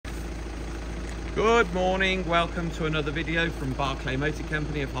Good morning, welcome to another video from Barclay Motor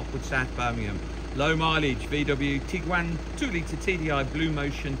Company of Hopwood, South Birmingham. Low mileage VW Tiguan 2-litre TDI Blue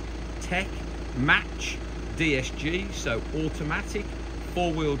Motion Tech Match DSG, so automatic,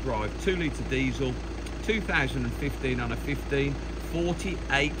 4-wheel drive, 2-litre diesel, 2015 on a 15,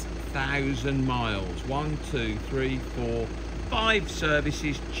 48,000 miles. 1, 2, 3, 4, 5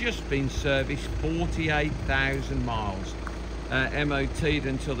 services, just been serviced, 48,000 miles. MOT'd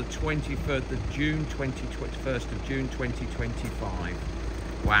until the 21st of June 2025.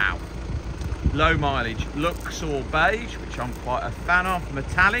 Wow. Low mileage, Luxor beige, which I'm quite a fan of,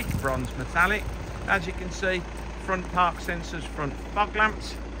 metallic, bronze metallic. As you can see, front park sensors, front fog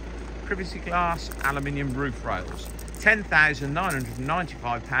lamps, privacy glass, aluminium roof rails.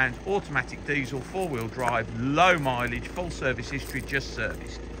 £10,995, automatic diesel, 4-wheel drive, low mileage, full service history, just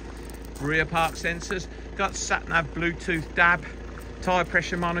serviced. Rear park sensors, got sat-nav, Bluetooth, DAB, tyre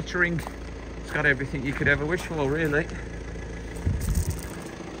pressure monitoring. It's got everything you could ever wish for, really.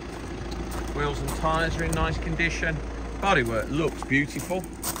 Wheels and tyres are in nice condition. Bodywork looks beautiful.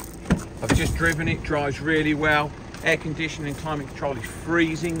 I've just driven it, drives really well. Air conditioning, climate control is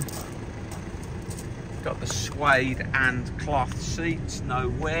freezing. Got the suede and cloth seats, no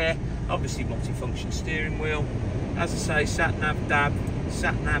wear. Obviously multifunction steering wheel. As I say, sat-nav, DAB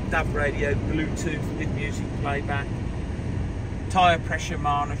radio, Bluetooth with music playback, tyre pressure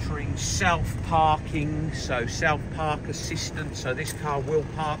monitoring, self-parking, so self-park assistant, so this car will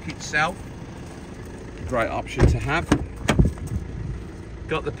park itself. Great option to have.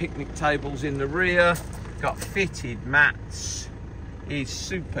 Got the picnic tables in the rear, got fitted mats, is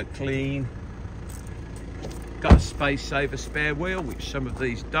super clean. Got a space saver spare wheel, which some of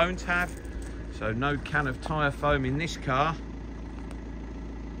these don't have, so no can of tyre foam in this car.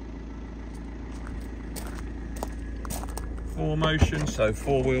 Four motion, so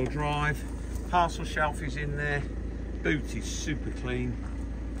 4-wheel drive. Parcel shelf is in there. Boot is super clean.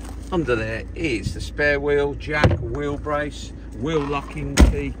 Under there is the spare wheel, jack, wheel brace, wheel locking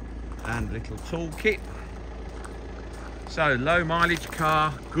key, and little tool kit. So low mileage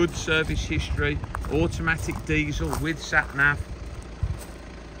car, good service history, automatic diesel with sat nav.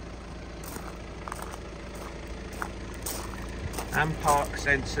 And park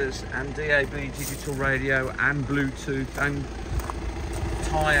sensors and DAB digital radio and Bluetooth and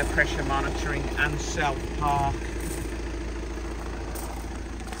tyre pressure monitoring and self-park.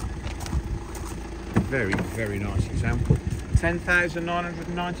 Very, very nice example.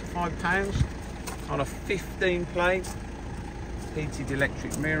 £10,995 on a 15 plate. Heated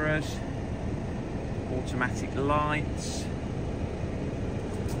electric mirrors, automatic lights,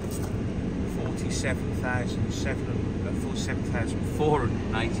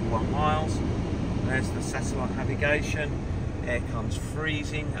 47,481 miles. There's the satellite navigation. Aircon's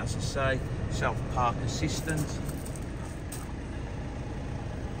freezing, as I say, self-park assistant.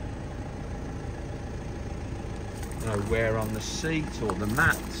 No wear on the seat or the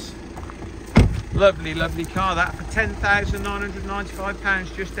mats. Lovely, lovely car that for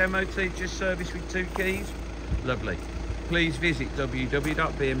 £10,995, just MOT, just service with 2 keys. Lovely. Please visit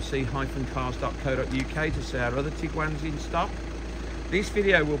www.bmc-cars.co.uk to see our other Tiguans in stock. This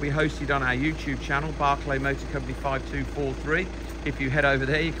video will be hosted on our YouTube channel, Barclay Motor Company 5243. If you head over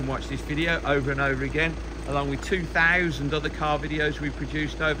there, you can watch this video over and over again, along with 2,000 other car videos we've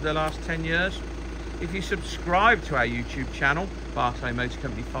produced over the last 10 years. If you subscribe to our YouTube channel, Barclay Motor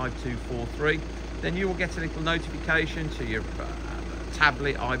Company 5243, then you will get a little notification to your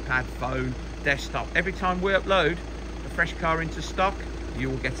tablet, iPad, phone, desktop. Every time we upload a fresh car into stock, you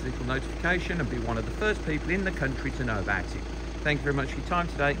will get a little notification and be one of the first people in the country to know about it. Thank you very much for your time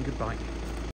today, and goodbye.